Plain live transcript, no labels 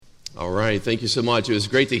All right, thank you so much. It was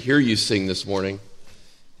great to hear you sing this morning.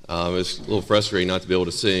 It was a little frustrating not to be able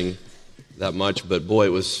to sing that much, but boy,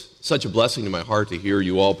 it was such a blessing to my heart to hear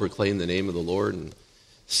you all proclaim the name of the Lord and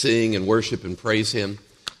sing and worship and praise Him.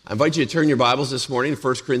 I invite you to turn your Bibles this morning to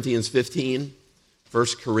 1 Corinthians 15. 1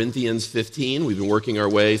 Corinthians 15. We've been working our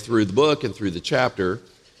way through the book and through the chapter.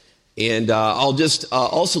 And I'll just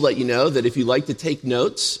also let you know that if you like to take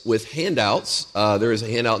notes with handouts, there is a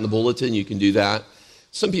handout in the bulletin. You can do that.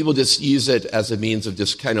 Some people just use it as a means of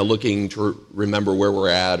just kind of looking to remember where we're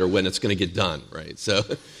at or when it's going to get done, right? So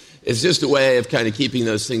it's just a way of kind of keeping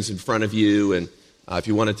those things in front of you. And if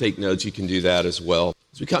you want to take notes, you can do that as well.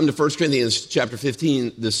 As we come to 1 Corinthians chapter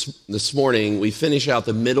 15 this morning, we finish out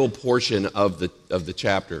the middle portion of the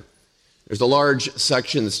chapter. There's a large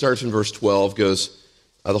section that starts in verse 12, goes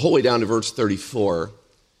the whole way down to verse 34,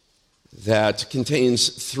 that contains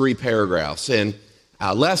 3 paragraphs. And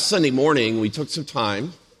last Sunday morning, we took some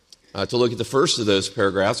time to look at the first of those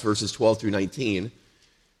paragraphs, verses 12 through 19,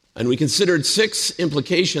 and we considered 6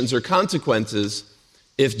 implications or consequences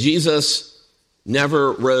if Jesus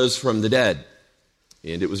never rose from the dead.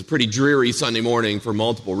 And it was a pretty dreary Sunday morning for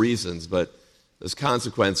multiple reasons, but those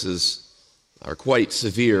consequences are quite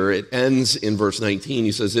severe. It ends in verse 19.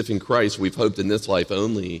 He says, if in Christ we've hoped in this life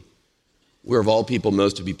only, we're of all people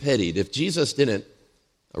most to be pitied. If Jesus didn't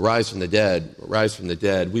rise from the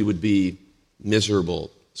dead, we would be miserable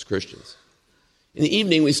as Christians. In the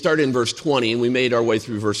evening, we started in verse 20, and we made our way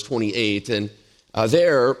through verse 28, and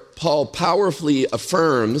there, Paul powerfully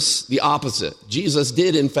affirms the opposite. Jesus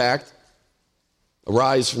did, in fact,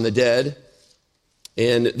 arise from the dead.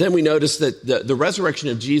 And then we notice that the resurrection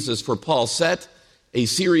of Jesus for Paul set a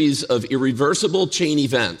series of irreversible chain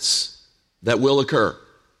events that will occur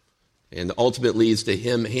and ultimately leads to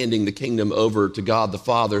him handing the kingdom over to God the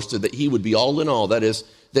Father so that he would be all in all, that is,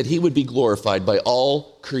 that he would be glorified by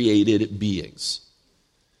all created beings.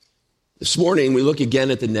 This morning, we look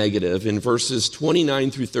again at the negative in verses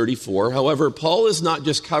 29 through 34. However, Paul is not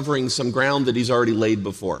just covering some ground that he's already laid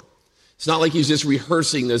before. It's not like he's just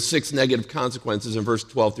rehearsing those 6 negative consequences in verse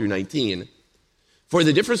 12 through 19. For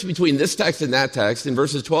the difference between this text and that text, in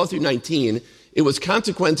verses 12 through 19, it was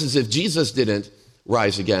consequences if Jesus didn't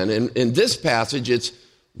rise again. And in this passage, it's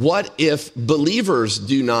what if believers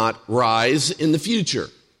do not rise in the future?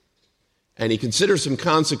 And he considers some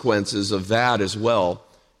consequences of that as well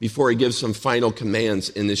before he gives some final commands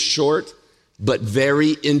in this short but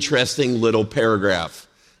very interesting little paragraph.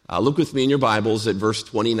 Look with me in your Bibles at verse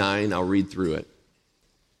 29. I'll read through it.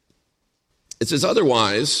 It says,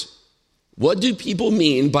 otherwise, what do people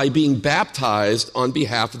mean by being baptized on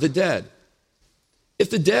behalf of the dead? If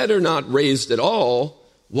the dead are not raised at all,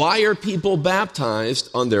 why are people baptized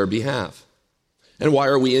on their behalf? And why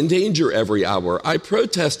are we in danger every hour? I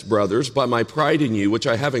protest, brothers, by my pride in you, which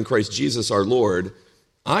I have in Christ Jesus our Lord.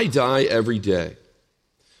 I die every day.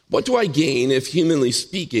 What do I gain if, humanly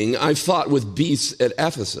speaking, I've fought with beasts at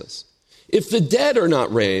Ephesus? If the dead are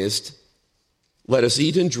not raised, let us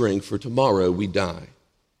eat and drink, for tomorrow we die.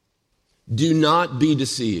 Do not be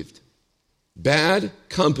deceived. Bad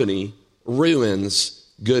company ruins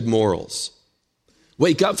good morals.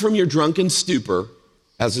 Wake up from your drunken stupor,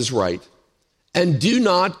 as is right, and do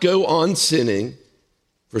not go on sinning,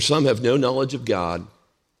 for some have no knowledge of God.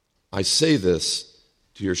 I say this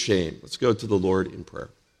to your shame. Let's go to the Lord in prayer.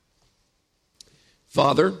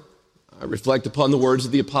 Father, I reflect upon the words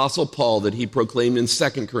of the Apostle Paul that he proclaimed in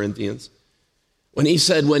 2 Corinthians when he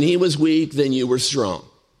said, when he was weak, then you were strong.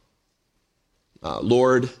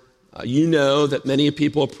 Lord, you know that many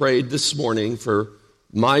people prayed this morning for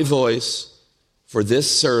my voice, for this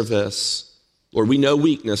service. Lord, we know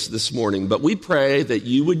weakness this morning, but we pray that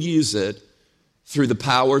you would use it through the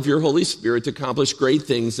power of your Holy Spirit to accomplish great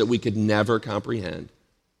things that we could never comprehend.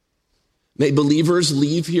 May believers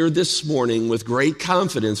leave here this morning with great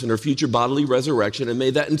confidence in our future bodily resurrection, and may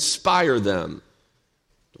that inspire them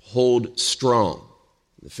to hold strong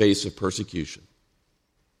in the face of persecution.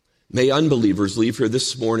 May unbelievers leave here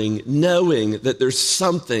this morning knowing that there's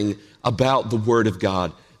something about the Word of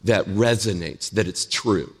God that resonates, that it's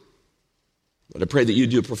true. But I pray that you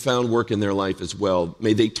do a profound work in their life as well.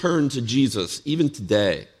 May they turn to Jesus even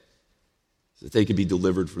today so that they could be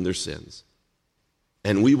delivered from their sins.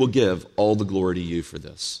 And we will give all the glory to you for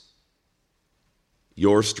this.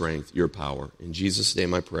 Your strength, your power. In Jesus'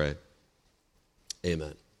 name I pray.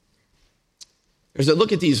 Amen. As I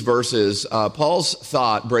look at these verses, Paul's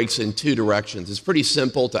thought breaks in 2 directions. It's pretty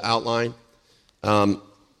simple to outline.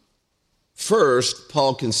 First,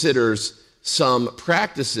 Paul considers some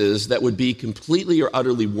practices that would be completely or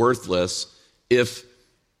utterly worthless if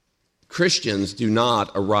Christians do not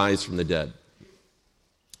arise from the dead.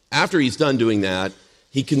 after he's done doing that,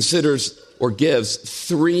 he considers or gives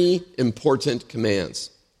three important commands.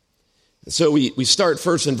 So we start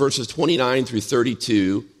first in verses 29 through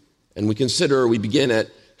 32, and we begin at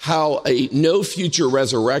how a no future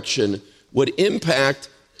resurrection would impact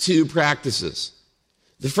two practices.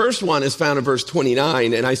 The first one is found in verse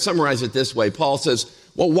 29, and I summarize it this way. Paul says,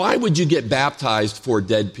 well, why would you get baptized for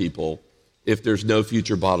dead people if there's no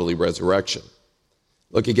future bodily resurrection?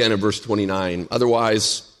 Look again at verse 29.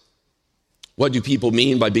 Otherwise, what do people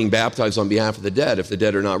mean by being baptized on behalf of the dead? If the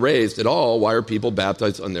dead are not raised at all, why are people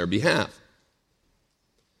baptized on their behalf?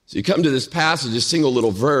 So you come to this passage, a single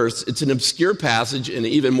little verse. It's an obscure passage and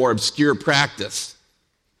an even more obscure practice.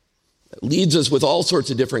 It leads us with all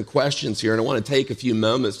sorts of different questions here, and I want to take a few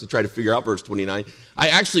moments to try to figure out verse 29. I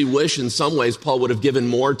actually wish in some ways Paul would have given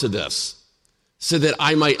more to this so that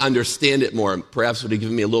I might understand it more. Perhaps would have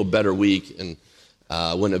given me a little better week and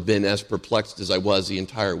wouldn't have been as perplexed as I was the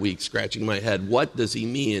entire week, scratching my head. What does he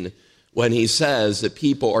mean when he says that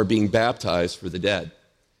people are being baptized for the dead?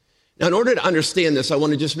 Now, in order to understand this, I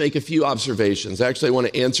want to just make a few observations. Actually, I want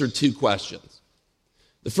to answer two questions.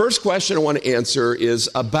 The first question I want to answer is,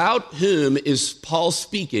 about whom is Paul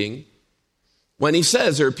speaking when he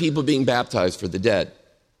says there are people being baptized for the dead?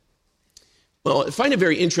 Well, I find it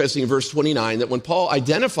very interesting in verse 29 that when Paul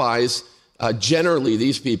identifies generally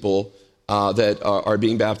these people that are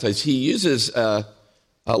being baptized, he uses a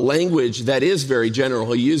language that is very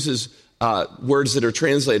general. He uses words that are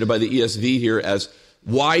translated by the ESV here as,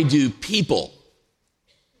 why do people?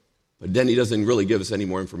 But then he doesn't really give us any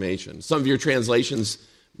more information. Some of your translations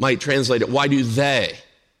might translate it, why do they?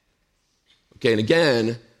 Okay, and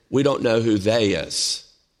again, we don't know who they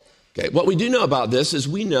is. Okay, what we do know about this is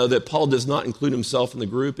we know that Paul does not include himself in the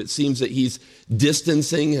group. It seems that he's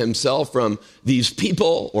distancing himself from these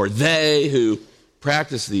people or they who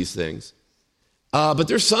practice these things. But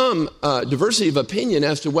there's some diversity of opinion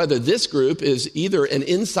as to whether this group is either an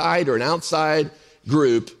inside or an outside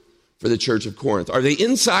group for the church of Corinth. Are they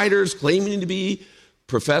insiders claiming to be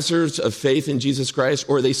professors of faith in Jesus Christ,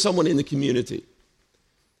 or are they someone in the community?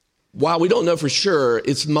 While we don't know for sure,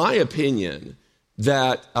 it's my opinion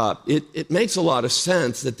that it makes a lot of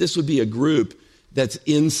sense that this would be a group that's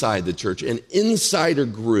inside the church, an insider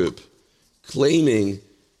group claiming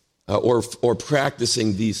or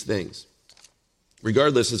practicing these things.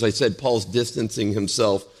 Regardless, as I said, Paul's distancing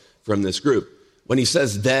himself from this group. When he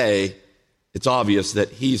says they, it's obvious that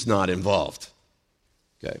he's not involved.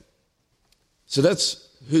 Okay. So that's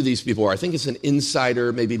who these people are. I think it's an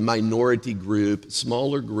insider, maybe minority group,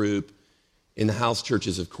 smaller group in the house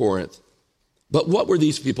churches of Corinth. But what were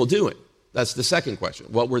these people doing? That's the second question.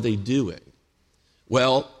 What were they doing?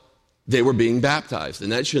 Well, they were being baptized,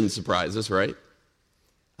 and that shouldn't surprise us, right?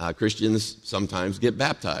 Christians sometimes get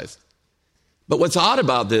baptized. But what's odd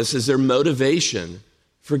about this is their motivation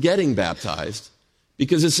for getting baptized,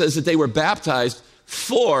 because it says that they were baptized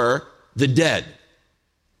for the dead,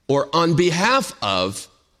 or on behalf of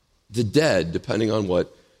the dead, depending on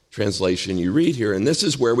what translation you read here. And this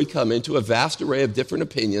is where we come into a vast array of different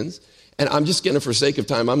opinions. And I'm just going to, for sake of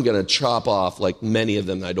time, I'm going to chop off like many of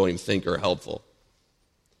them that I don't even think are helpful.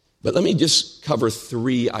 But let me just cover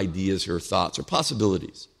three ideas or thoughts or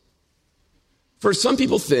possibilities. First, some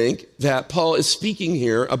people think that Paul is speaking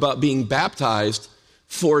here about being baptized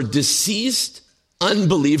for deceased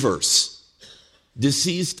unbelievers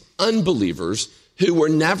who were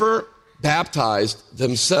never baptized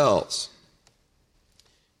themselves.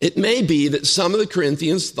 It may be that some of the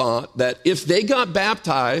Corinthians thought that if they got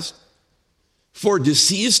baptized for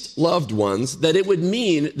deceased loved ones, that it would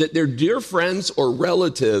mean that their dear friends or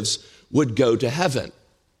relatives would go to heaven.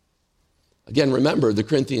 Again, remember, the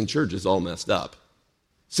Corinthian church is all messed up.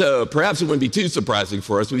 So perhaps it wouldn't be too surprising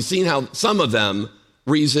for us. We've seen how some of them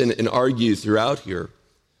reason and argue throughout here.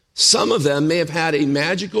 Some of them may have had a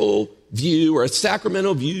magical view or a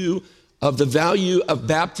sacramental view of the value of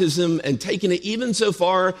baptism and taken it even so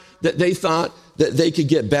far that they thought that they could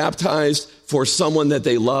get baptized for someone that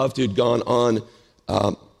they loved who'd gone on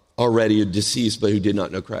already deceased but who did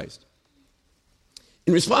not know Christ.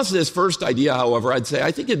 In response to this first idea, however, I'd say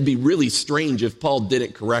I think it'd be really strange if Paul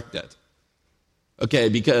didn't correct it. Okay,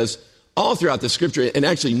 because all throughout the scripture, and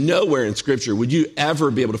actually nowhere in scripture, would you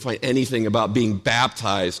ever be able to find anything about being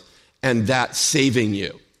baptized and that saving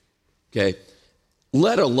you. Okay,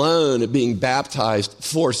 let alone being baptized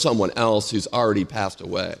for someone else who's already passed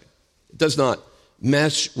away. It does not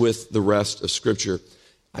mesh with the rest of Scripture.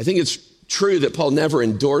 I think it's true that Paul never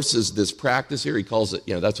endorses this practice here. He calls it,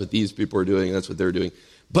 that's what these people are doing, that's what they're doing.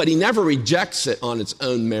 But he never rejects it on its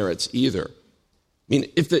own merits either. I mean,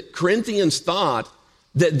 if the Corinthians thought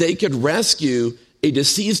that they could rescue a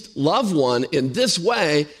deceased loved one in this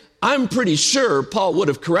way, I'm pretty sure Paul would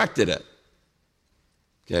have corrected it.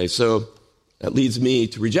 Okay, so that leads me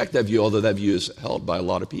to reject that view, although that view is held by a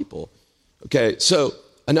lot of people. Okay, so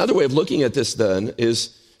another way of looking at this then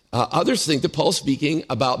is others think that Paul's speaking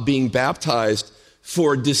about being baptized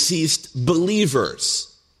for deceased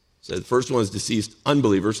believers. So the first one is deceased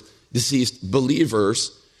unbelievers, deceased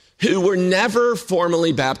believers who were never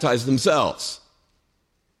formally baptized themselves.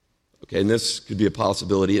 Okay, and this could be a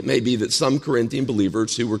possibility. It may be that some Corinthian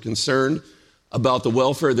believers who were concerned about the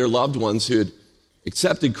welfare of their loved ones who had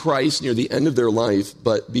accepted Christ near the end of their life,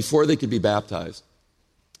 but before they could be baptized,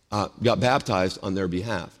 got baptized on their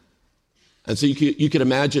behalf. And so you could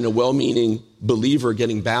imagine a well-meaning believer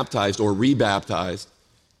getting baptized or rebaptized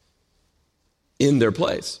in their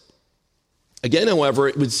place. Again, however,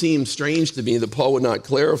 it would seem strange to me that Paul would not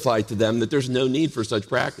clarify to them that there's no need for such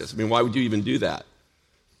practice. I mean, why would you even do that?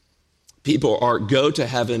 People go to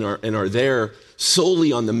heaven and are there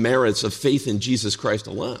solely on the merits of faith in Jesus Christ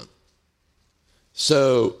alone.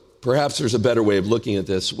 So perhaps there's a better way of looking at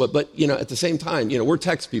this. But at the same time, we're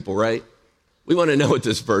text people, right? We want to know what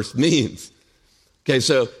this verse means. Okay,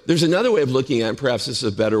 so there's another way of looking at it, and perhaps this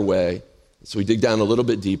is a better way. So we dig down a little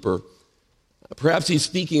bit deeper. Perhaps he's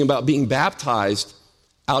speaking about being baptized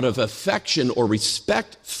out of affection or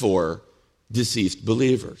respect for deceased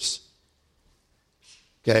believers.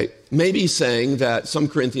 Okay, maybe saying that some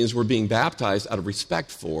Corinthians were being baptized out of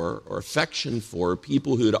respect for or affection for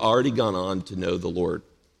people who had already gone on to know the Lord.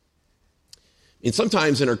 And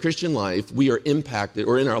sometimes in our Christian life, we are impacted,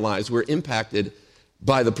 or in our lives, we're impacted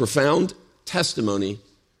by the profound testimony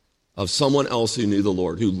of someone else who knew the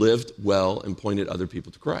Lord, who lived well and pointed other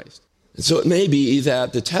people to Christ. And so it may be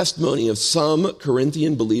that the testimony of some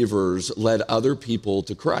Corinthian believers led other people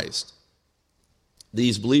to Christ.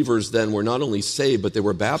 These believers then were not only saved, but they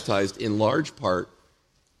were baptized in large part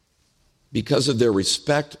because of their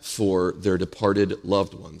respect for their departed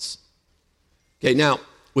loved ones. Okay, now,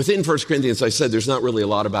 within 1 Corinthians, I said there's not really a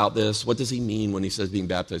lot about this. What does he mean when he says being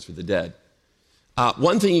baptized for the dead?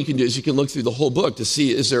 One thing you can do is you can look through the whole book to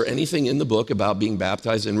see, is there anything in the book about being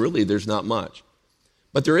baptized? And really, there's not much.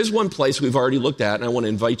 But there is one place we've already looked at, and I want to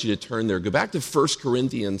invite you to turn there. Go back to 1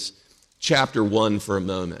 Corinthians chapter 1 for a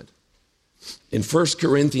moment. In 1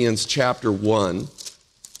 Corinthians chapter 1,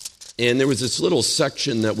 and there was this little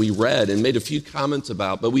section that we read and made a few comments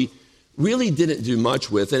about, but we really didn't do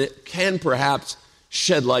much with, and it can perhaps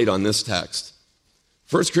shed light on this text.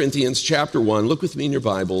 1 Corinthians chapter 1, look with me in your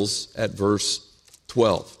Bibles at verse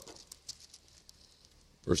 12.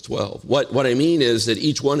 Verse 12. What I mean is that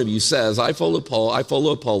each one of you says, I follow Paul, I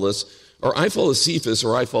follow Apollos, or I follow Cephas,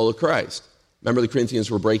 or I follow Christ. Remember, the Corinthians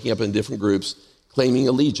were breaking up in different groups, claiming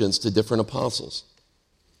allegiance to different apostles.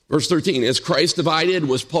 Verse 13, is Christ divided?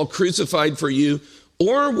 Was Paul crucified for you?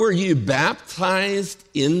 Or were you baptized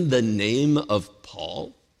in the name of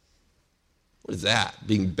Paul? What is that?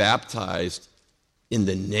 Being baptized in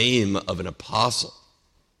the name of an apostle.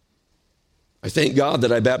 I thank God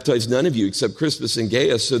that I baptized none of you except Crispus and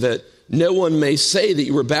Gaius, so that no one may say that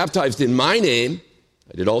you were baptized in my name.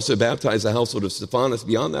 I did also baptize the household of Stephanas.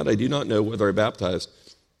 Beyond that, I do not know whether I baptized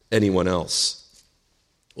anyone else.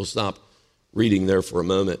 We'll stop reading there for a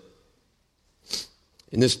moment.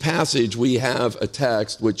 In this passage, we have a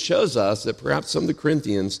text which shows us that perhaps some of the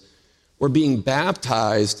Corinthians were being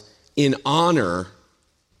baptized in honor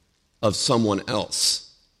of someone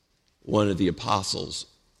else, one of the apostles,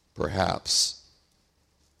 perhaps.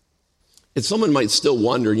 And someone might still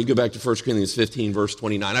wonder, and you go back to 1 Corinthians 15, verse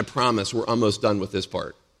 29. I promise we're almost done with this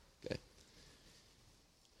part. Okay.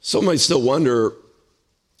 Someone might still wonder,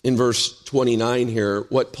 in verse 29 here,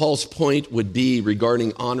 what Paul's point would be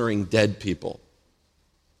regarding honoring dead people.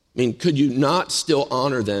 I mean, could you not still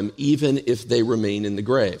honor them even if they remain in the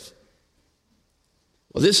grave?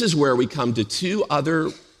 Well, this is where we come to two other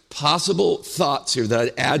possible thoughts here that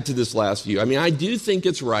I'd add to this last view. I mean, I do think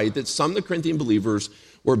it's right that some of the Corinthian believers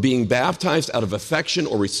were being baptized out of affection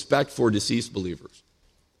or respect for deceased believers.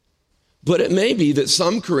 But it may be that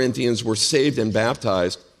some Corinthians were saved and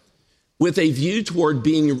baptized with a view toward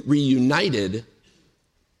being reunited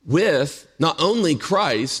with not only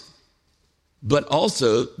Christ, but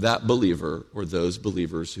also that believer or those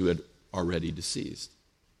believers who had already deceased.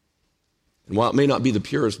 And while it may not be the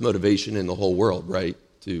purest motivation in the whole world, right,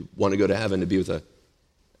 to want to go to heaven to be with an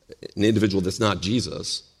individual that's not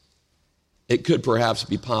Jesus, it could perhaps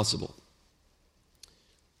be possible.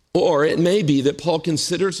 Or it may be that Paul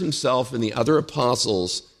considers himself and the other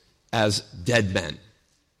apostles as dead men.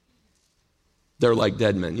 They're like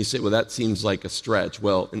dead men. You say, well, that seems like a stretch.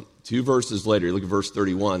 Well, in 2 verses later, you look at verse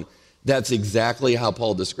 31, That's exactly how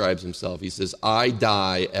Paul describes himself. He says, I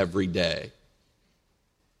die every day.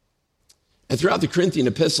 And throughout the Corinthian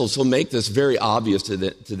epistles, he'll make this very obvious to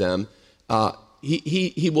them.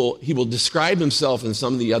 He will describe himself and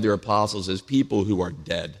some of the other apostles as people who are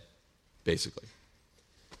dead, basically.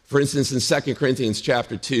 For instance, in 2 Corinthians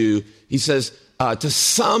chapter 2, he says, to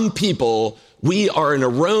some people, we are an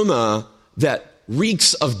aroma that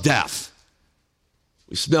reeks of death.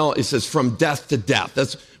 We smell, it says, from death to death.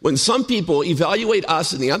 That's when some people evaluate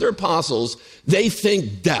us and the other apostles, they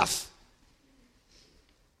think death.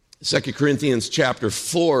 2 Corinthians chapter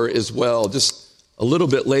 4 as well, just a little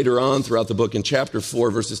bit later on throughout the book in chapter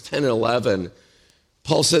 4, verses 10 and 11,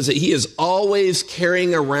 Paul says that he is always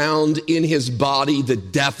carrying around in his body the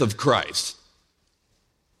death of Christ.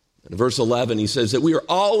 In verse 11, he says that we are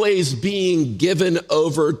always being given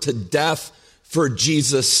over to death for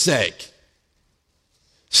Jesus' sake.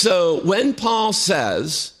 So when Paul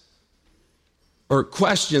says or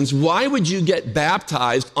questions, why would you get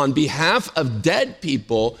baptized on behalf of dead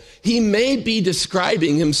people? He may be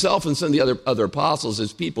describing himself and some of the other apostles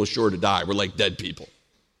as people sure to die. We're like dead people.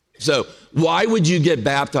 So why would you get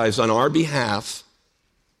baptized on our behalf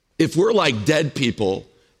if we're like dead people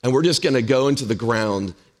and we're just going to go into the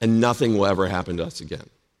ground and nothing will ever happen to us again?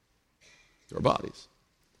 To our bodies.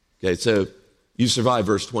 Okay, so you survive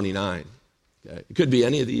verse 29. Okay, it could be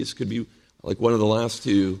any of these. It could be like one of the last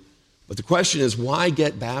two. But the question is, why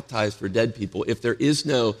get baptized for dead people if there is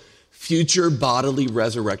no future bodily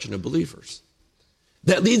resurrection of believers?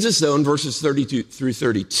 That leads us, though, in verses 32 through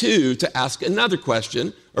 32 to ask another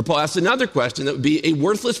question, or Paul asks another question that would be a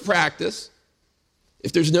worthless practice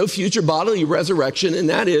if there's no future bodily resurrection, and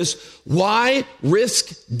that is, why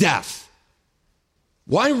risk death?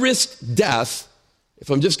 Why risk death if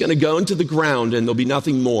I'm just going to go into the ground and there'll be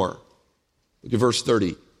nothing more? Look at verse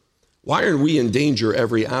 30. Why are we in danger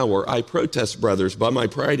every hour? I protest, brothers, by my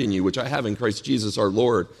pride in you, which I have in Christ Jesus our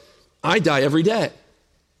Lord. I die every day.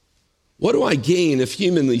 What do I gain if,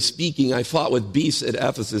 humanly speaking, I fought with beasts at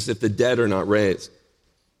Ephesus if the dead are not raised?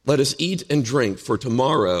 Let us eat and drink, for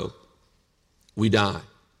tomorrow we die.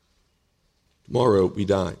 Tomorrow we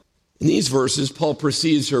die. In these verses, Paul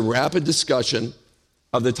proceeds to a rapid discussion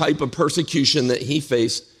of the type of persecution that he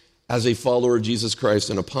faced as a follower of Jesus Christ,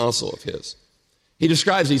 an apostle of his. He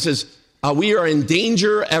describes, he says, we are in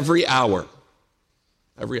danger every hour.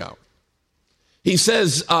 Every hour. He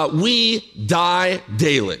says, we die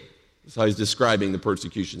daily. That's how he's describing the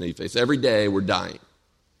persecution that he faced. Every day we're dying,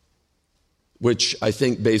 which I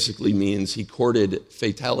think basically means he courted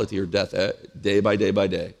fatality or death day by day by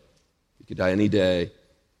day. He could die any day.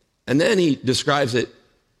 And then he describes it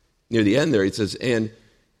near the end there.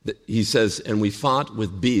 He says, and we fought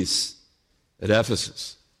with beasts at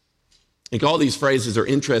Ephesus. I think all these phrases are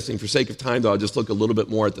interesting. For sake of time, though, I'll just look a little bit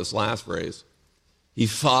more at this last phrase. He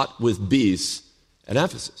fought with beasts at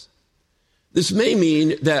Ephesus. This may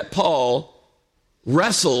mean that Paul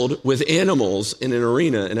wrestled with animals in an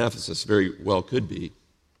arena in Ephesus. Very well could be.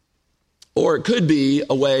 Or it could be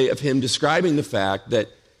a way of him describing the fact that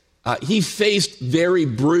he faced very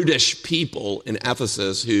brutish people in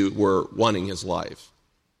Ephesus who were wanting his life.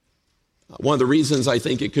 One of the reasons I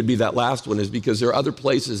think it could be that last one is because there are other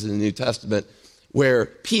places in the New Testament where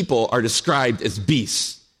people are described as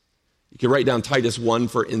beasts. You can write down Titus 1,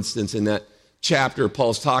 for instance. In that chapter,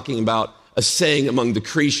 Paul's talking about a saying among the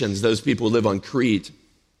Cretians, those people who live on Crete,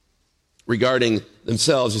 regarding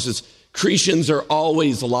themselves. He says, Cretians are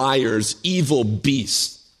always liars, evil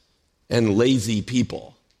beasts, and lazy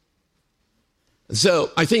people.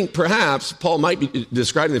 So I think perhaps Paul might be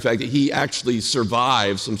describing the fact that he actually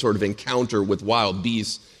survived some sort of encounter with wild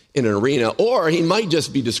beasts in an arena, or he might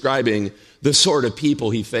just be describing the sort of people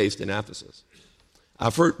he faced in Ephesus.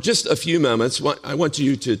 For just a few moments, I want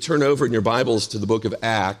you to turn over in your Bibles to the book of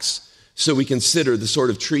Acts so we consider the sort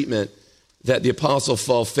of treatment that the Apostle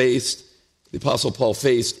Paul faced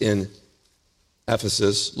in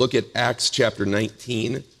Ephesus. Look at Acts chapter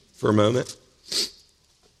 19 for a moment.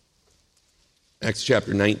 Acts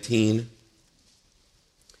chapter 19.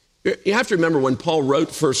 You have to remember when Paul wrote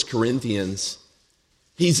 1 Corinthians,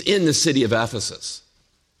 he's in the city of Ephesus.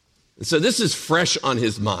 And so this is fresh on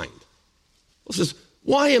his mind. Paul says,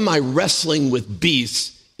 why am I wrestling with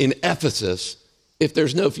beasts in Ephesus if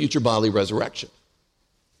there's no future bodily resurrection?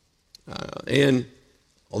 And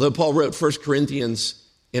although Paul wrote 1 Corinthians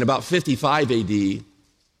in about 55 AD, the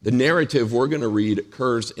narrative we're going to read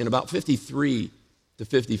occurs in about 53 to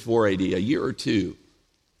 54 AD, a year or two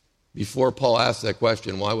before Paul asked that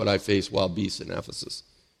question, why would I face wild beasts in Ephesus?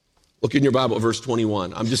 Look in your Bible at verse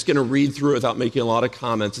 21. I'm just going to read through it without making a lot of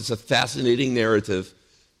comments. It's a fascinating narrative.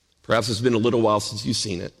 Perhaps it's been a little while since you've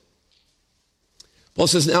seen it. Paul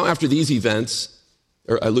says, now after these events,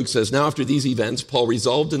 Luke says, now after these events, Paul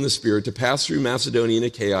resolved in the Spirit to pass through Macedonia and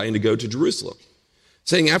Achaia and to go to Jerusalem,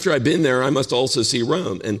 saying, after I've been there, I must also see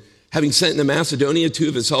Rome. And having sent into Macedonia 2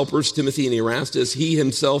 of his helpers, Timothy and Erastus, he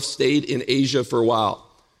himself stayed in Asia for a while.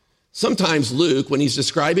 Sometimes Luke, when he's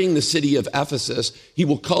describing the city of Ephesus, he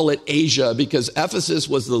will call it Asia because Ephesus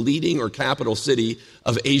was the leading or capital city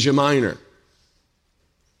of Asia Minor.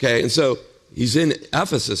 Okay, and so he's in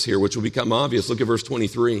Ephesus here, which will become obvious. Look at verse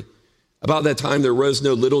 23. About that time there arose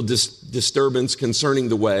no little disturbance concerning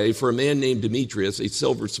the way, for a man named Demetrius, a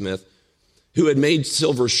silversmith, who had made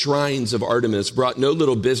silver shrines of Artemis, brought no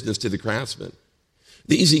little business to the craftsmen.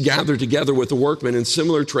 These he gathered together with the workmen in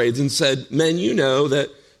similar trades and said, men, you know that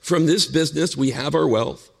from this business we have our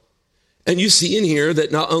wealth. And you see and hear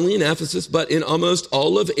that not only in Ephesus, but in almost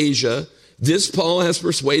all of Asia, this Paul has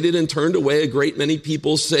persuaded and turned away a great many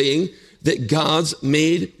people, saying that gods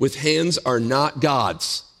made with hands are not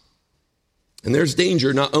gods. And there's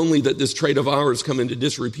danger not only that this trade of ours come into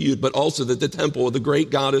disrepute, but also that the temple of the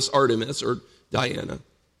great goddess Artemis, or Diana,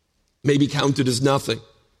 may be counted as nothing,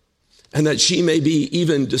 and that she may be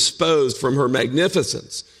even disposed from her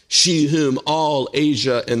magnificence, she whom all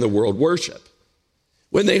Asia and the world worship.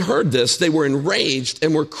 When they heard this, they were enraged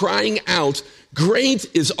and were crying out, great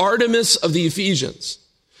is Artemis of the Ephesians.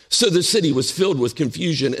 So the city was filled with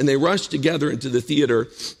confusion, and they rushed together into the theater,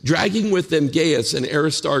 dragging with them Gaius and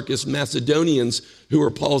Aristarchus, Macedonians who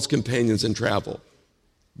were Paul's companions in travel.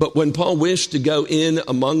 But when Paul wished to go in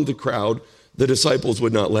among the crowd, the disciples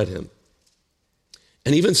would not let him.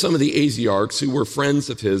 And even some of the Asiarchs, who were friends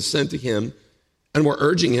of his, sent to him and were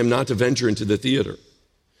urging him not to venture into the theater.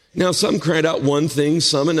 Now some cried out one thing,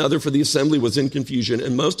 some another, for the assembly was in confusion,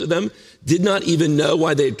 and most of them did not even know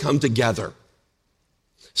why they had come together.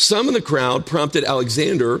 Some in the crowd prompted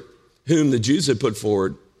Alexander, whom the Jews had put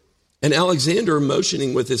forward, and Alexander,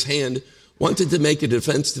 motioning with his hand, wanted to make a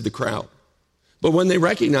defense to the crowd. But when they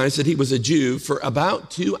recognized that he was a Jew, for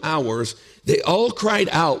about 2 hours, they all cried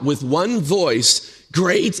out with one voice,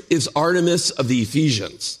 great is Artemis of the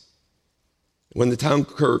Ephesians. When the town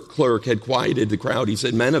clerk had quieted the crowd, he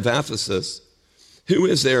said, men of Ephesus, who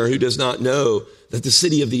is there who does not know that the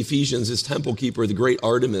city of the Ephesians is temple keeper of the great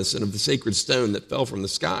Artemis and of the sacred stone that fell from the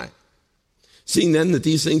sky? Seeing then that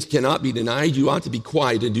these things cannot be denied, you ought to be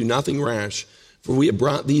quiet and do nothing rash, for we have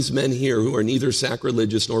brought these men here who are neither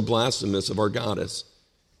sacrilegious nor blasphemous of our goddess.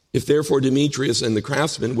 If therefore Demetrius and the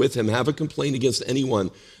craftsmen with him have a complaint against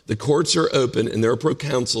anyone, the courts are open and there are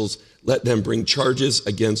proconsuls, let them bring charges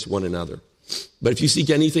against one another. But if you seek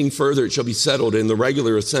anything further, it shall be settled in the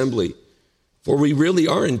regular assembly. For we really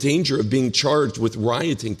are in danger of being charged with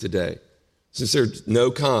rioting today, since there's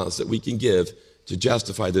no cause that we can give to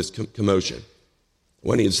justify this commotion.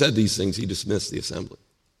 When he had said these things, he dismissed the assembly.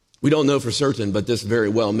 We don't know for certain, but this very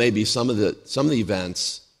well may be some of the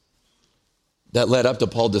events that led up to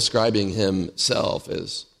Paul describing himself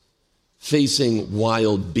as facing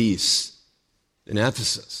wild beasts in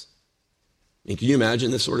Ephesus. I mean, can you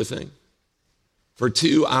imagine this sort of thing? For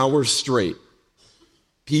 2 hours straight,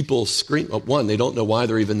 people scream. Well, one, they don't know why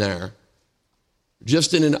they're even there.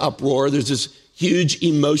 Just in an uproar, there's this huge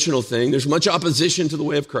emotional thing. There's much opposition to the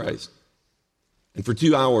way of Christ. And for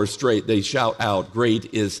 2 hours straight, they shout out,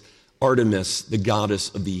 great is Artemis, the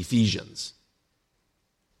goddess of the Ephesians.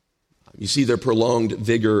 You see their prolonged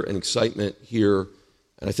vigor and excitement here.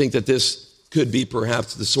 And I think that this could be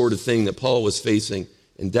perhaps the sort of thing that Paul was facing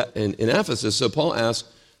in Ephesus. So Paul asked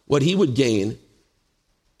what he would gain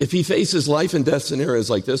if he faces life and death scenarios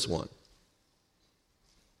like this one,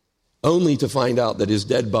 only to find out that his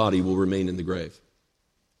dead body will remain in the grave.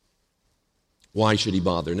 Why should he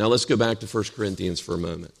bother? Now let's go back to 1 Corinthians for a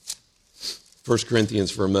moment. 1 Corinthians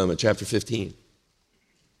for a moment, chapter 15.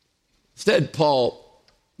 Instead, Paul,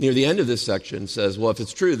 near the end of this section, says, well, if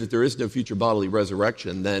it's true that there is no future bodily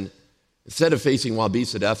resurrection, then instead of facing wild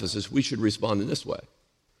beasts at Ephesus, we should respond in this way.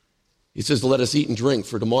 He says, let us eat and drink,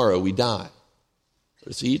 for tomorrow we die.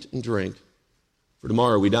 Let us eat and drink, for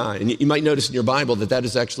tomorrow we die. And you might notice in your Bible that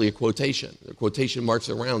is actually a quotation. There are quotation marks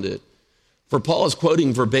around it. For Paul is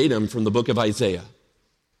quoting verbatim from the book of Isaiah.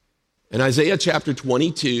 In Isaiah chapter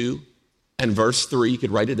 22 and verse 3, you could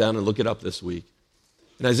write it down and look it up this week.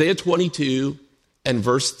 In Isaiah 22 and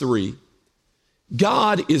verse 3,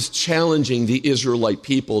 God is challenging the Israelite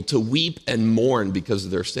people to weep and mourn because of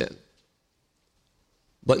their sin.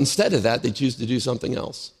 But instead of that, they choose to do something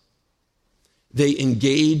else. They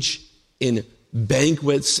engage in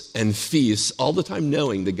banquets and feasts all the time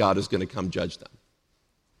knowing that God is going to come judge them.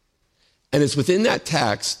 And it's within that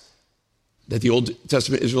text that the Old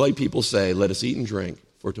Testament Israelite people say, let us eat and drink,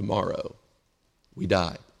 for tomorrow we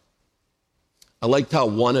die. I liked how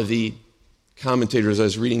one of the commentators I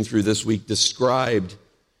was reading through this week described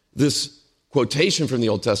this quotation from the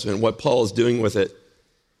Old Testament, what Paul is doing with it.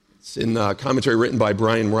 It's in a commentary written by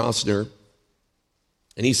Brian Rossner.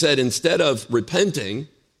 And he said, instead of repenting,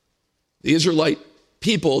 the Israelite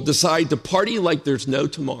people decide to party like there's no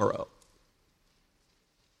tomorrow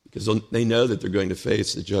because they know that they're going to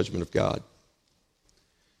face the judgment of God.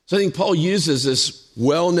 So I think Paul uses this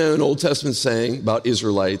well-known Old Testament saying about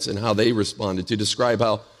Israelites and how they responded to describe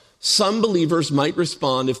how some believers might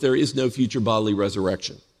respond if there is no future bodily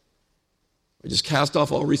resurrection. We just cast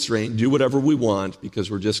off all restraint, do whatever we want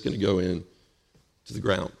because we're just going to go in to the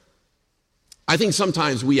ground. I think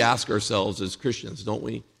sometimes we ask ourselves as Christians, don't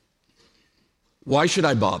we? Why should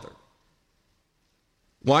I bother?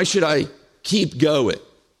 Why should I keep going?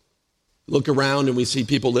 Look around and we see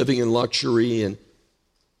people living in luxury and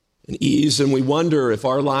ease, and we wonder if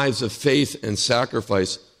our lives of faith and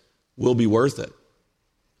sacrifice will be worth it.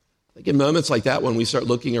 I think in moments like that, when we start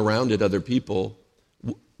looking around at other people,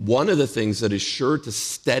 one of the things that is sure to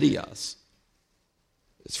steady us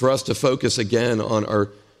is for us to focus again on our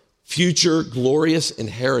future glorious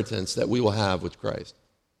inheritance that we will have with Christ.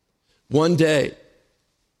 One day,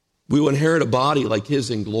 we will inherit a body like his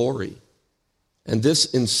in glory. And this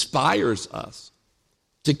inspires us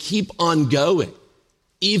to keep on going,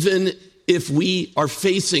 even if we are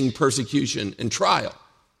facing persecution and trial.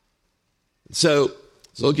 So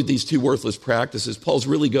look at these two worthless practices. Paul's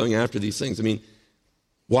really going after these things. I mean,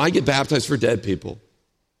 why get baptized for dead people?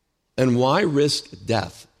 And why risk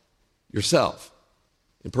death yourself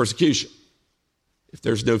in persecution if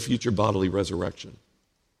there's no future bodily resurrection?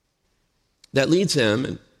 That leads him,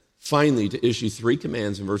 and finally, to issue 3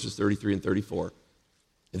 commands in verses 33 and 34.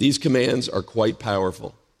 And these commands are quite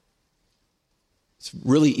powerful. It's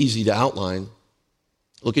really easy to outline.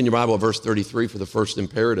 Look in your Bible at verse 33 for the first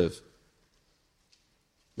imperative.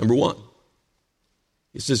 Number 1,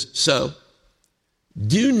 he says, so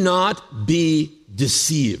do not be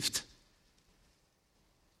deceived.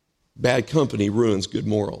 Bad company ruins good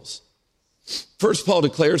morals. First, Paul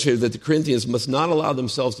declares here that the Corinthians must not allow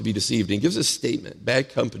themselves to be deceived. And he gives a statement, bad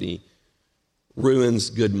company ruins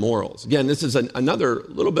good morals. Again, this is another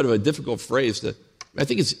little bit of a difficult phrase. I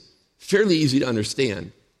think it's fairly easy to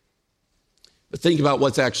understand. But think about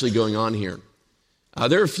what's actually going on here.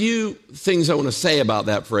 There are a few things I want to say about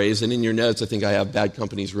that phrase. And in your notes, I think I have bad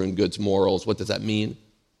companies ruin good morals. What does that mean?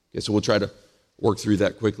 Okay, so we'll try to work through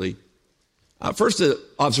that quickly. First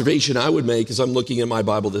observation I would make as I'm looking at my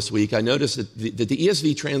Bible this week, I noticed that the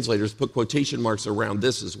ESV translators put quotation marks around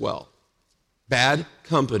this as well. Bad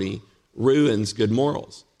company ruins good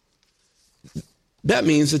morals. That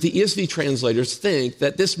means that the ESV translators think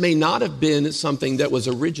that this may not have been something that was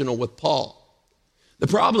original with Paul. The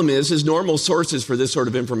problem is his normal sources for this sort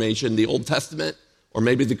of information, the Old Testament, or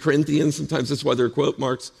maybe the Corinthians, sometimes that's why there are quote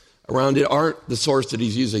marks around it, aren't the source that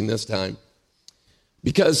he's using this time.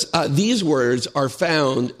 Because these words are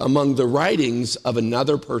found among the writings of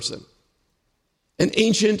another person, an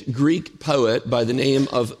ancient Greek poet by the name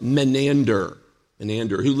of Menander,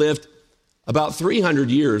 who lived about 300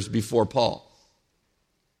 years before Paul.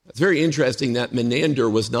 It's very interesting that Menander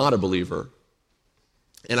was not a believer.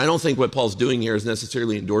 And I don't think what Paul's doing here is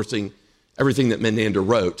necessarily endorsing everything that Menander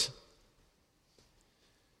wrote.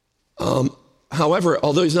 However,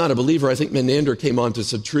 although he's not a believer, I think Menander came onto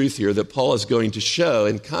some truth here that Paul is going to show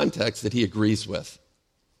in context that he agrees with.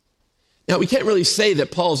 Now, we can't really say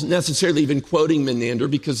that Paul's necessarily even quoting Menander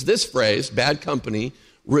because this phrase, bad company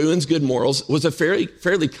ruins good morals, was a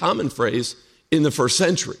fairly common phrase in the first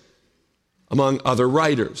century. Among other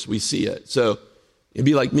writers, we see it. So it'd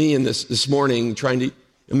be like me in this morning trying to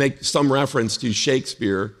make some reference to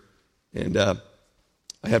Shakespeare. And I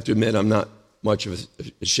have to admit, I'm not much of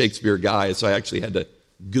a Shakespeare guy, so I actually had to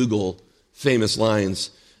Google famous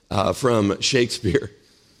lines from Shakespeare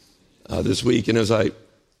this week. And as I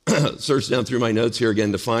searched down through my notes here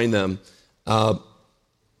again to find them,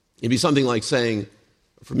 it'd be something like saying,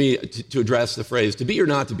 for me to address the phrase, to be or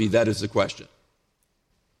not to be, that is the question.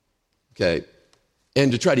 Okay,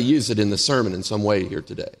 and to try to use it in the sermon in some way here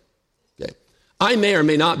today. Okay, I may or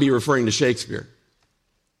may not be referring to Shakespeare.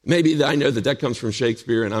 Maybe I know that comes from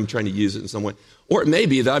Shakespeare and I'm trying to use it in some way. Or it may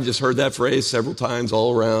be that I've just heard that phrase several times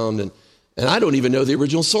all around and I don't even know the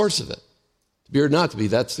original source of it. To be or not to be,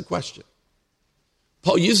 that's the question.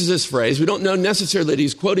 Paul uses this phrase. We don't know necessarily that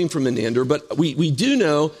he's quoting from Menander, but we do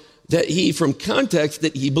know that from context,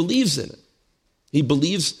 that he believes in it. He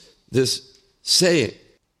believes this saying.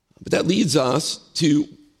 But that leads us to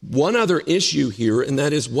one other issue here, and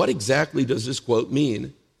that is, what exactly does this quote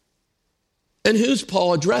mean? And who's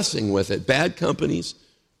Paul addressing with it? Bad companies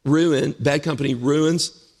bad company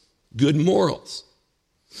ruins good morals.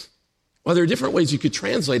 Well, there are different ways you could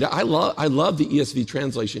translate it. I love the ESV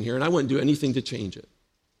translation here, and I wouldn't do anything to change it.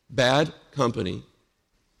 Bad company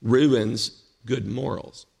ruins good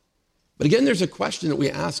morals. But again, there's a question that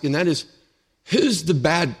we ask, and that is, who's the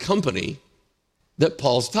bad company that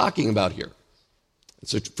Paul's talking about here? And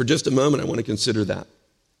so for just a moment, I want to consider that.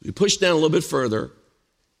 We push down a little bit further,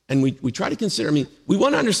 and we try to consider, we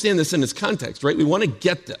want to understand this in its context, right? We want to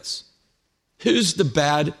get this. Who's the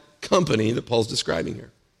bad company that Paul's describing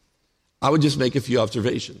here? I would just make a few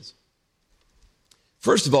observations.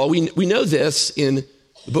 First of all, we know this in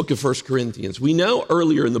the book of 1 Corinthians. We know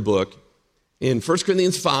earlier in the book, in 1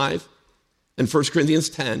 Corinthians 5 and 1 Corinthians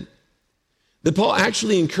 10, that Paul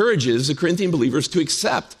actually encourages the Corinthian believers to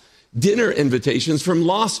accept dinner invitations from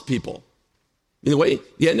lost people. In the way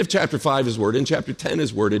the end of chapter 5 is worded and chapter 10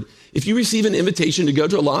 is worded, if you receive an invitation to go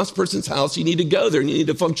to a lost person's house, you need to go there and you need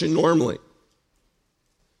to function normally.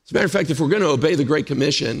 As a matter of fact, if we're going to obey the Great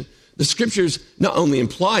Commission, the scriptures not only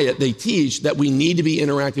imply it, they teach that we need to be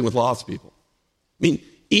interacting with lost people.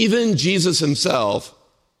 Even Jesus himself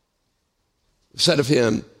said of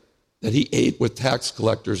him that he ate with tax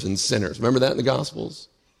collectors and sinners. Remember that in the Gospels?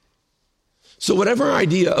 So whatever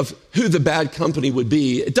idea of who the bad company would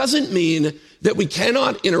be, it doesn't mean that we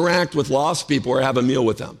cannot interact with lost people or have a meal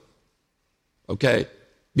with them. Okay?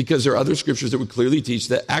 Because there are other scriptures that would clearly teach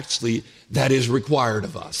that actually that is required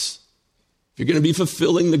of us. If you're going to be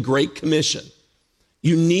fulfilling the Great Commission,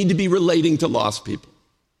 you need to be relating to lost people.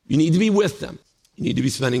 You need to be with them. You need to be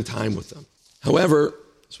spending time with them. However,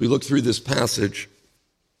 as we look through this passage,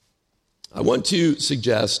 I want to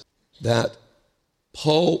suggest that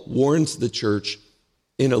Paul warns the church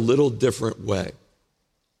in a little different way.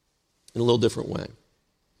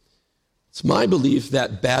 It's my belief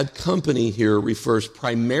that bad company here refers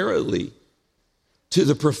primarily to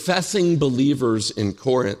the professing believers in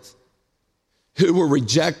Corinth who were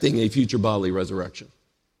rejecting a future bodily resurrection.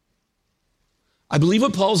 I believe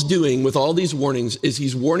what Paul's doing with all these warnings is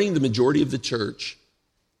he's warning the majority of the church,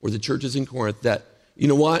 or the churches in Corinth, that, you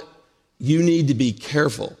know what? You need to be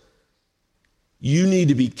careful. You need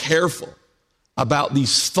to be careful about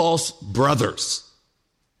these false brothers.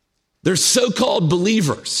 They're so-called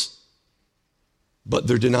believers, but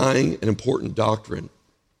they're denying an important doctrine,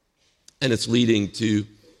 and it's leading to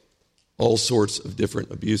all sorts of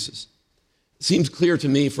different abuses. It seems clear to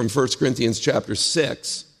me from 1 Corinthians chapter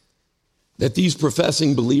 6 that these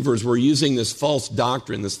professing believers were using this false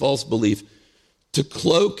doctrine, this false belief, to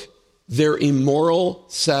cloak their immoral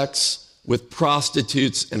sex with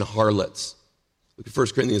prostitutes and harlots. Look at 1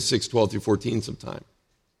 Corinthians 6, 12 through 14 sometime.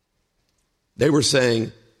 They were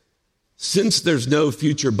saying, since there's no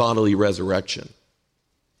future bodily resurrection,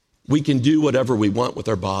 we can do whatever we want with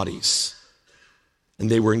our bodies.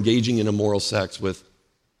 And they were engaging in immoral sex with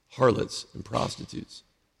harlots and prostitutes.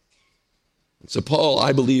 And so Paul,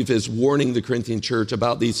 I believe, is warning the Corinthian church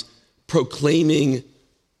about these proclaiming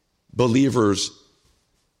believers.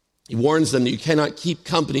 He warns them that you cannot keep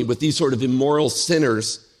company with these sort of immoral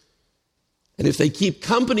sinners. And if they keep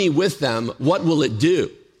company with them, what will it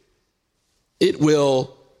do? It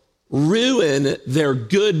will ruin their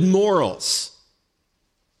good morals.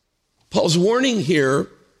 Paul's warning here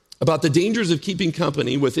about the dangers of keeping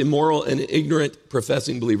company with immoral and ignorant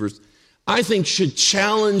professing believers, I think should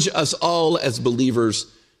challenge us all as believers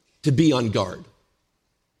to be on guard.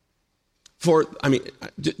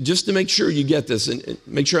 Just to make sure you get this and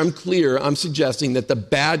make sure I'm clear, I'm suggesting that the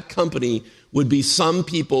bad company would be some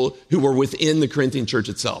people who were within the Corinthian church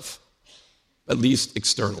itself, at least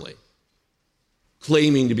externally,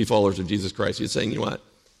 claiming to be followers of Jesus Christ. He's saying, you know what?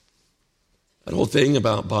 That whole thing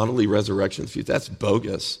about bodily resurrection, that's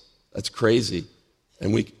bogus. That's crazy.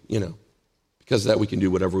 And because of that, we can do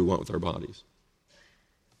whatever we want with our bodies.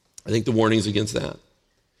 I think the warning's against that.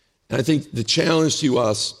 And I think the challenge to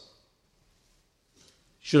us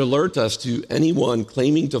should alert us to anyone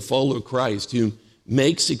claiming to follow Christ who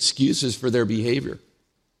makes excuses for their behavior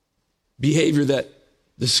that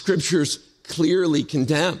the scriptures clearly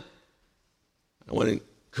condemn. I want to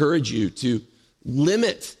encourage you to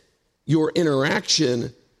limit your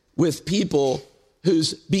interaction with people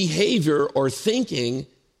whose behavior or thinking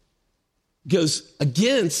goes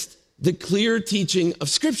against the clear teaching of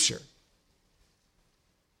Scripture.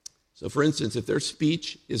 So, for instance, if their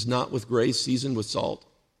speech is not with grace seasoned with salt,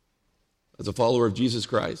 as a follower of Jesus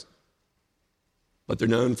Christ, but they're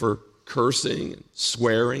known for cursing and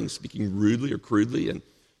swearing, speaking rudely or crudely, and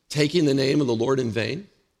taking the name of the Lord in vain,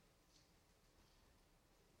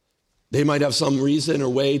 they might have some reason or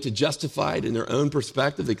way to justify it in their own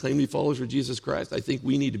perspective. They claim to be followers of Jesus Christ. I think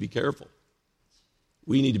we need to be careful.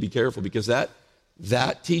 we need to be careful because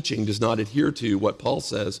that teaching does not adhere to what Paul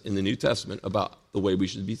says in the New Testament about the way we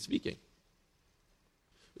should be speaking.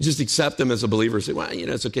 We just accept them as a believer and say, well,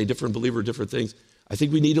 it's okay, different believer, different things. I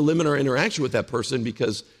think we need to limit our interaction with that person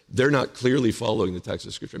because they're not clearly following the text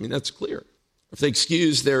of Scripture. I mean, that's clear. If they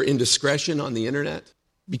excuse their indiscretion on the internet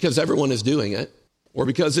because everyone is doing it, or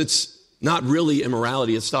because it's not really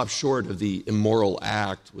immorality, it stops short of the immoral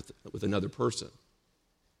act with another person,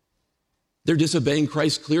 they're disobeying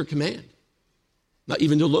Christ's clear command, not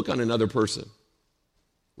even to look on another person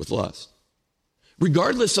with lust,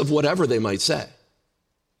 regardless of whatever they might say,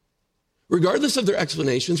 regardless of their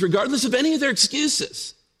explanations, regardless of any of their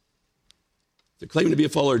excuses. They're claiming to be a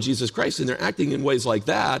follower of Jesus Christ and they're acting in ways like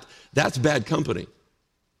that. That's bad company.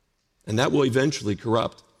 And that will eventually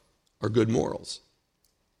corrupt our good morals.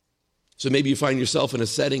 So maybe you find yourself in a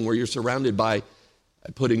setting where you're surrounded by,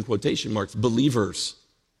 I put in quotation marks, believers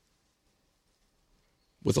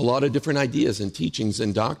with a lot of different ideas and teachings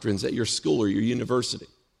and doctrines at your school or your university.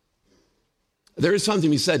 There is something to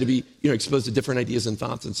be said to be exposed to different ideas and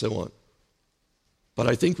thoughts and so on. But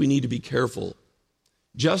I think we need to be careful.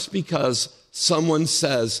 Just because someone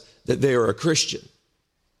says that they are a Christian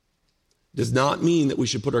does not mean that we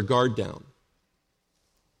should put our guard down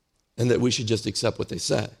and that we should just accept what they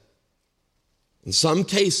say. In some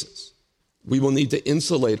cases, we will need to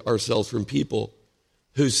insulate ourselves from people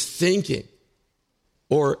whose thinking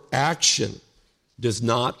or action does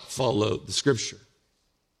not follow the Scripture.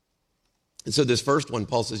 And so this first one,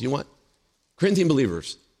 Paul says, you know what? Corinthian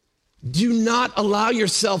believers, do not allow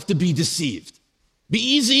yourself to be deceived. Be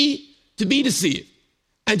easy to be deceived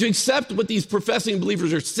and to accept what these professing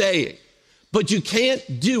believers are saying. But you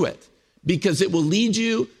can't do it because it will lead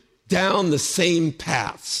you down the same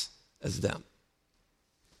paths as them.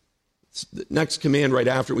 The next command right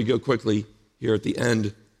after, we go quickly here at the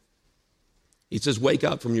end. He says, wake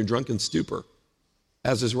up from your drunken stupor,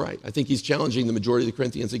 as is right. I think he's challenging the majority of the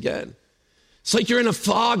Corinthians again. It's like you're in a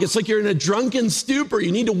fog. It's like you're in a drunken stupor.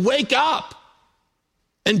 You need to wake up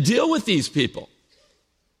and deal with these people.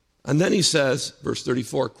 And then he says, verse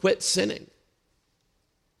 34, quit sinning.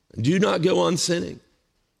 Do not go on sinning.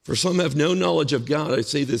 For some have no knowledge of God. I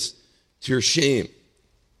say this to your shame.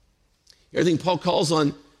 I think Paul calls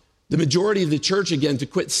on the majority of the church again to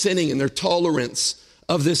quit sinning in their tolerance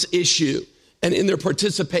of this issue and in their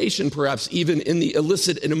participation, perhaps even in the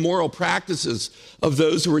illicit and immoral practices of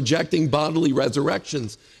those who are rejecting bodily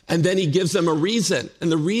resurrections. And then he gives them a reason,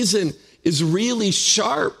 and the reason is really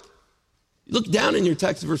sharp. Look down in your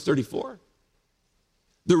text, verse 34.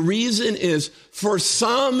 The reason is, for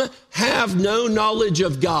some have no knowledge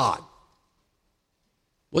of God.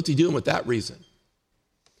 What's he doing with that reason?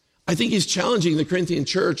 I think he's challenging the Corinthian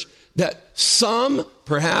church that some,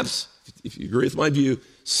 perhaps, if you agree with my view,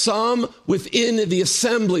 some within the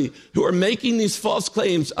assembly who are making these false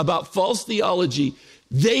claims about false theology,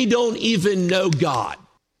 they don't even know God.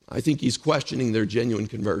 I think he's questioning their genuine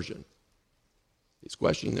conversion. He's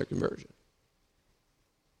questioning their conversion.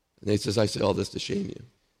 And he says, I say all this to shame you.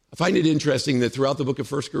 I find it interesting that throughout the book of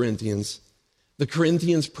 1 Corinthians, the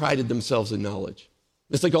Corinthians prided themselves in knowledge.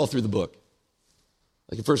 It's like all through the book.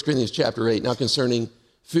 Like in 1 Corinthians chapter 8, now concerning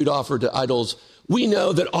food offered to idols, we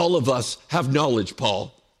know that all of us have knowledge,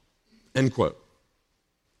 Paul. End quote.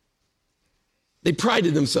 They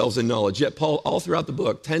prided themselves in knowledge, yet Paul, all throughout the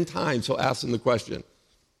book, 10 times he'll ask them the question,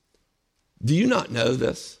 do you not know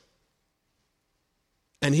this?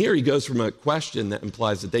 And here he goes from a question that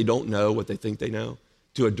implies that they don't know what they think they know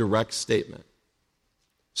to a direct statement.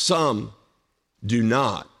 Some do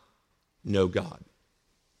not know God.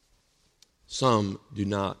 Some do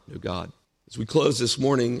not know God. As we close this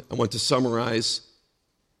morning, I want to summarize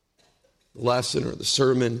the lesson or the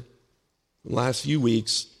sermon the last few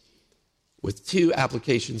weeks with 2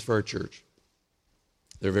 applications for our church.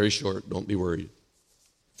 They're very short, don't be worried.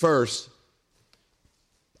 First,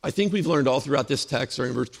 I think we've learned all throughout this text,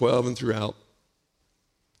 starting in verse 12 and throughout,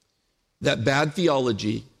 that bad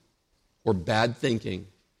theology or bad thinking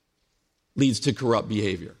leads to corrupt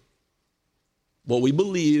behavior. What we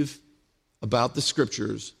believe about the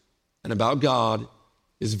Scriptures and about God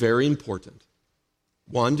is very important.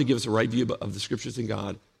 1, to give us a right view of the Scriptures and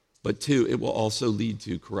God, but 2, it will also lead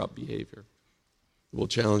to corrupt behavior. It will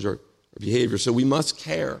challenge our behavior. So we must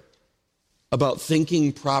care about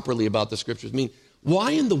thinking properly about the Scriptures. I mean,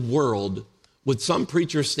 why in the world would some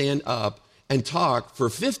preacher stand up and talk for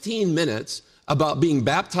 15 minutes about being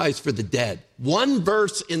baptized for the dead? 1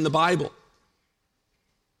 verse in the Bible.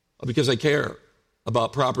 Because I care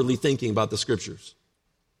about properly thinking about the Scriptures.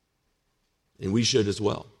 And we should as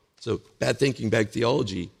well. So bad thinking, bad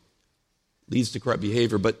theology leads to corrupt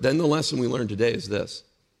behavior. But then the lesson we learned today is this.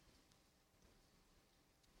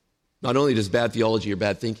 Not only does bad theology or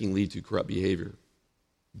bad thinking lead to corrupt behavior,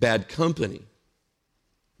 bad company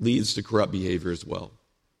leads to corrupt behavior as well.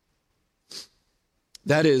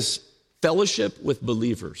 That is, fellowship with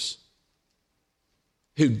believers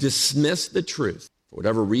who dismiss the truth for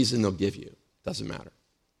whatever reason they'll give you. Doesn't matter.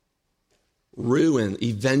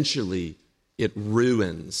 Eventually, it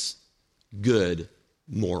ruins good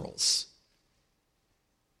morals.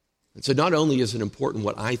 And so not only is it important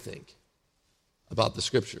what I think about the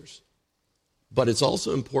scriptures, but it's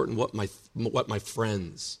also important what my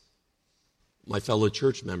friends, my fellow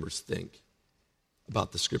church members think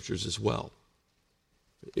about the scriptures as well.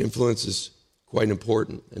 Influence is quite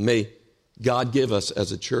important. And may God give us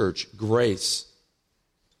as a church grace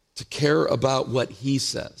to care about what he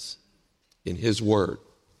says in his word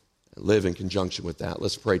and live in conjunction with that.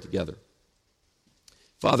 Let's pray together.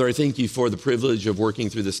 Father, I thank you for the privilege of working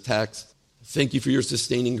through this text. Thank you for your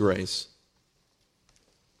sustaining grace.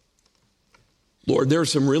 Lord, there are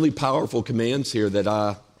some really powerful commands here that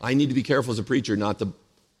I need to be careful as a preacher not to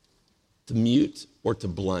mute or to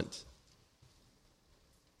blunt.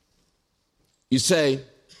 You say,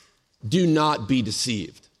 do not be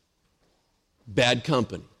deceived. Bad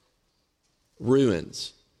company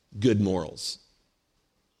ruins good morals.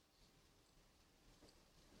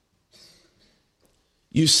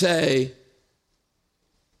 You say,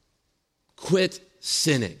 quit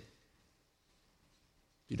sinning.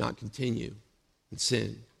 Do not continue in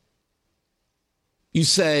sin. You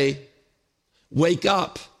say, wake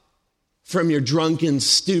up from your drunken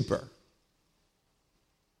stupor.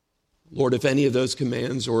 Lord, if any of those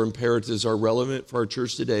commands or imperatives are relevant for our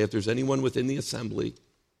church today, if there's anyone within the assembly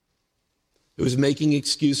who is making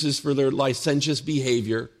excuses for their licentious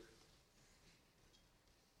behavior,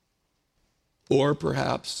 or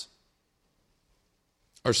perhaps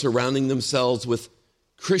are surrounding themselves with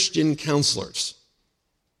Christian counselors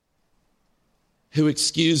who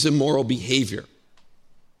excuse immoral behavior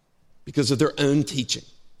because of their own teaching,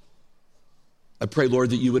 I pray, Lord,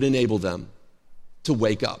 that you would enable them to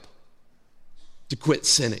wake up, to quit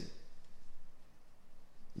sinning,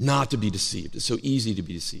 not to be deceived. It's so easy to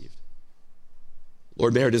be deceived.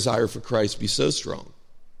 Lord, may our desire for Christ be so strong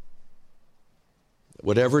that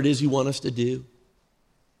whatever it is you want us to do,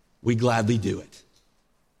 we gladly do it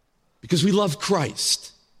because we love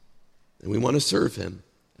Christ and we want to serve him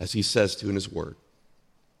as he says to in his word.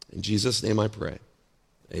 In Jesus' name I pray,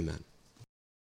 amen.